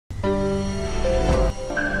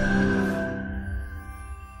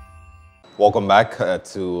Welcome back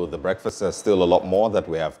to The Breakfast. There's still a lot more that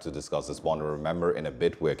we have to discuss this morning. Remember, in a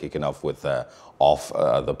bit, we're kicking off with Off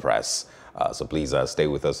the Press. So please stay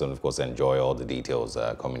with us and, of course, enjoy all the details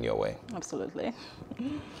coming your way. Absolutely.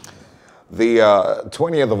 The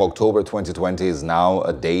 20th of October 2020 is now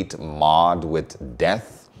a date marred with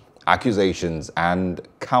death, accusations and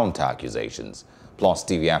counter-accusations. Plus,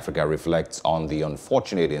 TV Africa reflects on the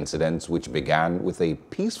unfortunate incidents which began with a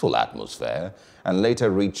peaceful atmosphere and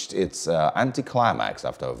later reached its anticlimax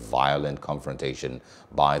after a violent confrontation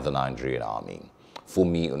by the Nigerian army.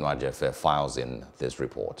 Funmi Unwajefe files in this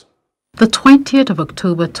report. The 20th of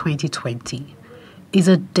October 2020 is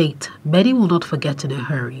a date many will not forget in a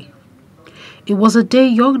hurry. It was a day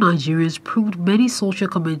young Nigerians proved many social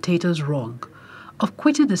commentators wrong of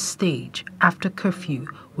quitting the stage after curfew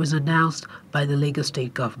was announced by the Lagos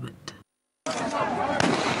state government.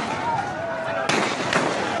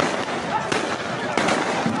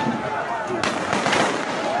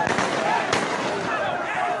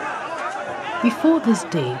 Before this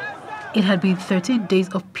day, it had been 13 days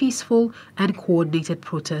of peaceful and coordinated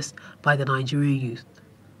protest by the Nigerian youth.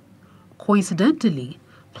 Coincidentally,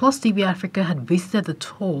 Plus TV Africa had visited the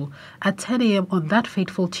toll at 10 a.m. on that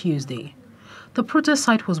fateful Tuesday. The protest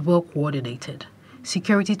site was well coordinated.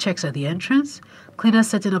 Security checks at the entrance, cleaners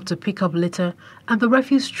setting up to pick up litter, and the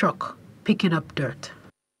refuse truck picking up dirt.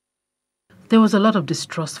 There was a lot of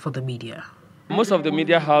distrust for the media. Most of the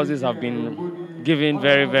media houses have been giving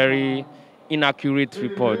very inaccurate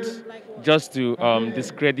reports just to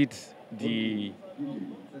discredit the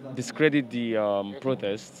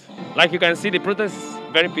protest. Like you can see, the protest is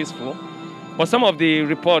very peaceful, but some of the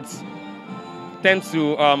reports tend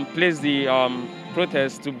to place the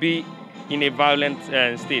protest to be in a violent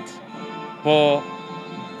state,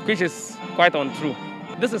 which is quite untrue.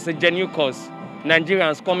 This is a genuine cause.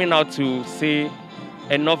 Nigerians coming out to say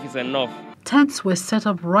enough is enough. Tents were set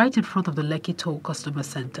up right in front of the Lekki Toll Customer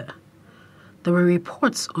Center. There were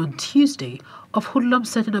reports on Tuesday of hoodlums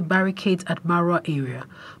setting up barricades at Marwa area,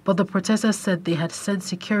 but the protesters said they had sent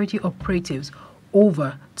security operatives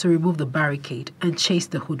over to remove the barricade and chase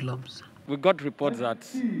the hoodlums. We got reports that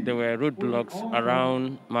there were roadblocks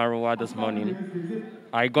around Marwa this morning.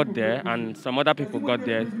 I got there and some other people got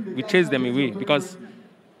there. We chased them away because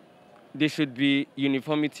there should be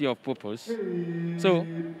uniformity of purpose. So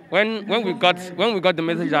when we got the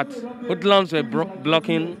message that hoodlums were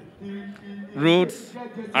blocking roads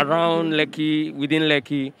around Lekki, within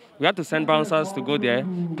Lekki, we had to send bouncers to go there,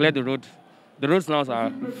 clear the road. The roads now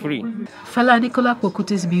are free. Fela Nicola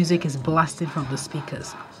Kokuti's music is blasting from the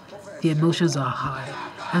speakers. The emotions are high,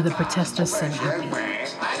 and the protesters sing happy.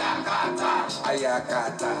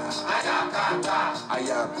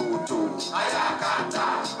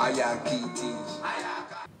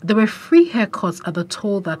 There were free haircuts at the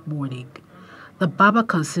toll that morning. The barber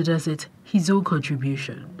considers it his own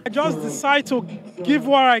contribution. I just decided to give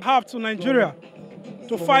what I have to Nigeria,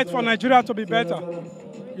 to fight for Nigeria to be better,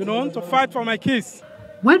 to fight for my kids.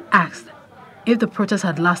 When asked if the protest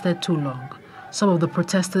had lasted too long, some of the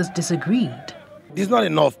protesters disagreed. This is not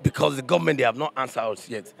enough because the government, they have not answered us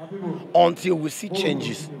yet. Until we see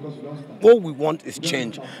changes. What we want is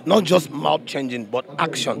change. Not just mouth changing, but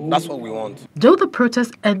action. That's what we want. Though the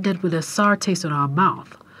protest ended with a sour taste in our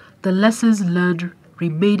mouth, the lessons learned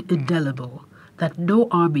remain indelible, that no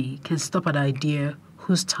army can stop an idea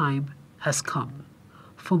whose time has come.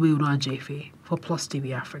 Funmi Unwajefe for Plus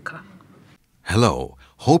TV Africa. Hello,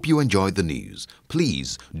 hope you enjoyed the news.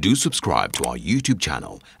 Please do subscribe to our YouTube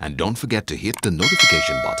channel and don't forget to hit the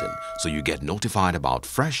notification button so you get notified about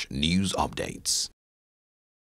fresh news updates.